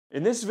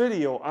In this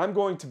video, I'm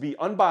going to be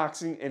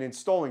unboxing and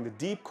installing the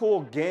Deep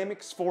Cool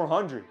GAMMAXX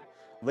 400.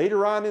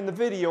 Later on in the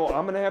video,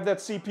 I'm going to have that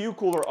CPU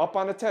cooler up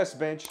on a test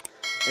bench,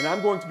 and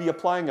I'm going to be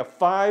applying a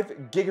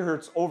 5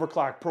 GHz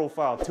overclock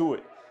profile to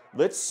it.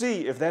 Let's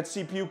see if that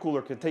CPU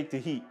cooler can take the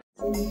heat.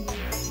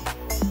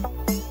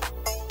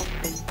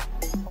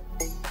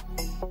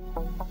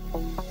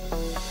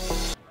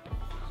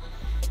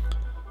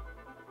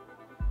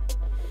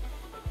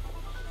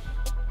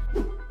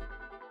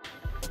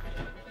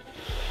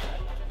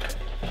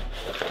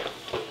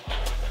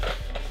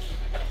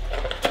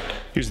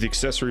 Here's the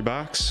accessory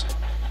box.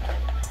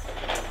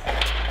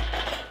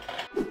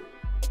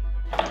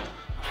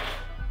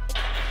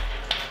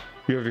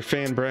 You have your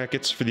fan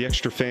brackets for the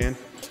extra fan.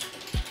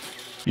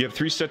 You have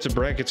 3 sets of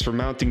brackets for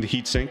mounting the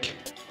heatsink.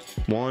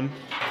 1,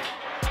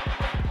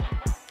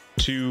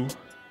 2,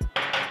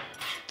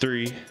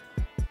 3.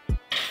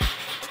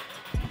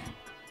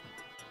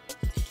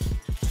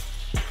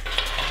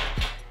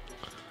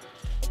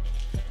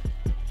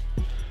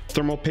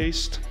 Thermal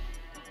paste.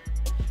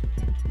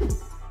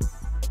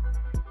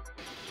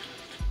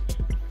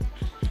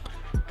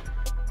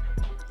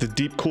 The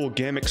Deep Cool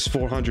GAMMAXX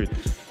 400.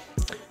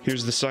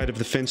 Here's the side of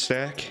the fin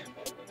stack.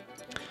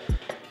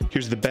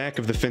 Here's the back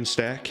of the fin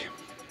stack.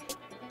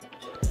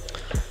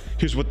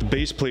 Here's what the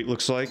base plate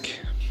looks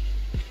like.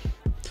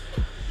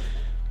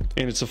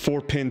 And it's a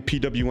 4-pin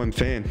PWM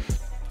fan.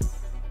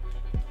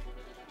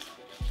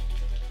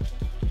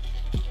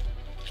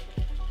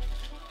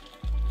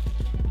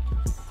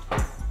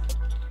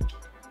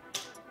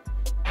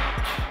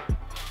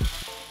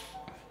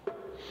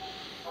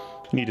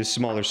 You need a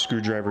smaller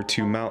screwdriver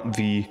to mount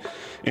the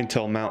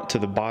Intel mount to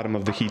the bottom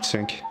of the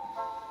heatsink.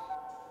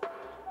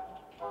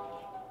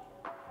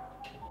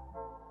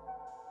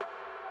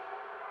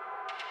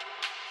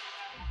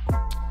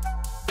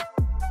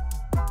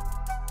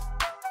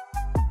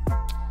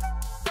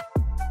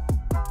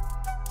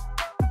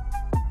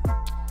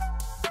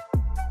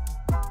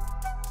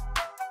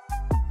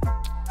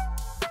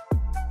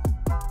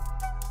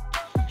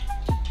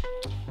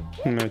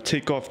 I'm going to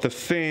take off the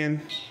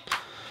fan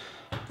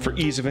for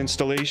ease of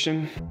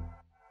installation.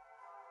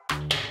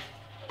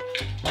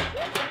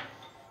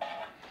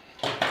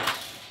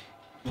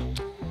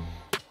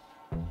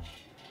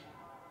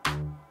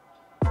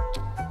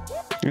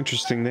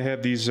 Interesting, they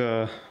have these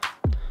looks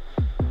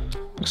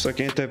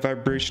like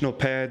anti-vibrational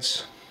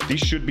pads.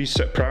 These should be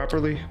set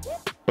properly,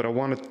 but I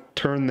want to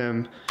turn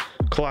them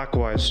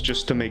clockwise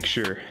just to make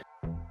sure.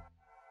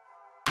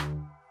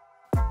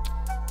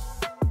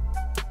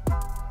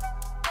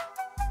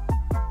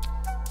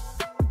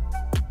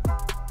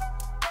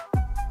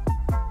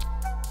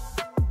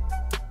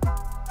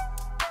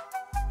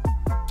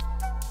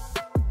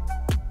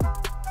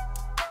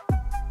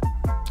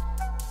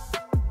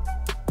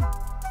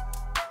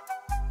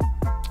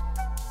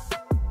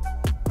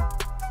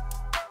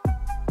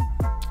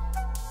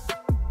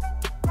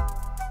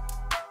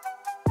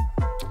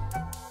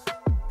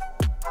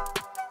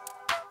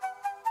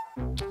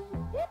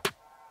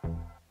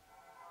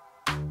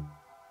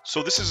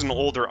 So this is an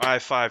older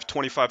i5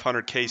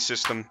 2500K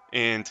system,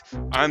 and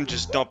I'm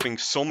just dumping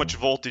so much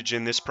voltage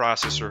in this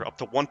processor, up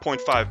to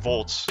 1.5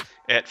 volts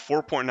at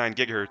 4.9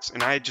 gigahertz,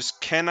 and I just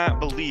cannot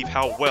believe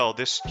how well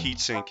this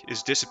heatsink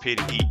is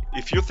dissipating heat.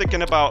 If you're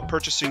thinking about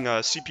purchasing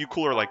a CPU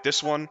cooler like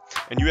this one,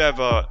 and you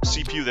have a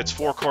CPU that's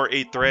 4-core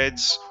 8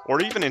 threads,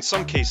 or even in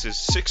some cases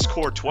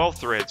 6-core 12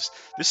 threads,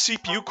 this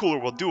CPU cooler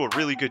will do a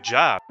really good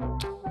job.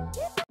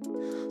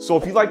 So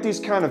if you like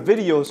these kind of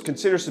videos,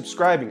 consider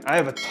subscribing. I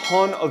have a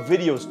ton of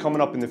videos coming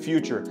up in the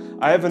future.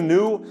 I have a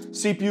new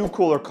CPU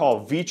cooler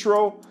called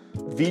Vitro,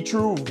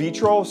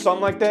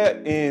 something like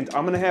that, and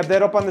I'm gonna have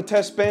that up on the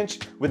test bench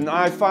with an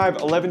i5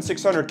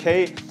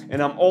 11600K,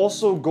 and I'm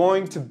also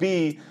going to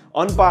be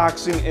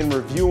unboxing and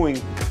reviewing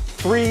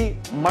 3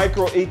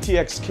 micro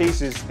ATX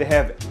cases that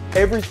have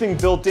everything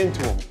built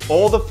into them.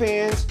 All the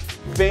fans,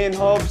 fan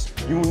hubs,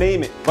 you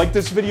name it. Like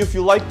this video if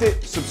you liked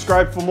it,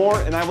 subscribe for more,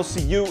 and I will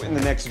see you in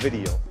the next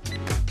video.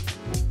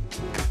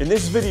 In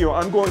this video,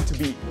 I'm going to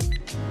be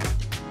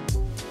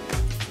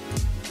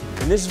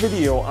In this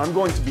video, I'm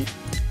going to be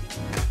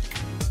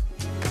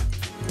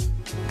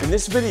In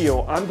this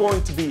video, I'm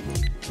going to be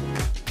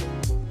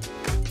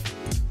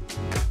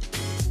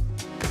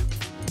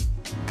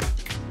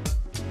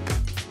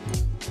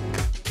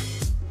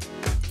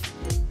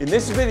In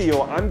this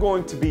video, I'm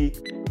going to be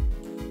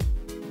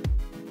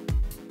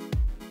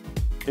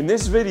In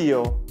this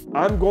video,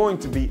 I'm going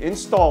to be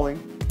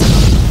installing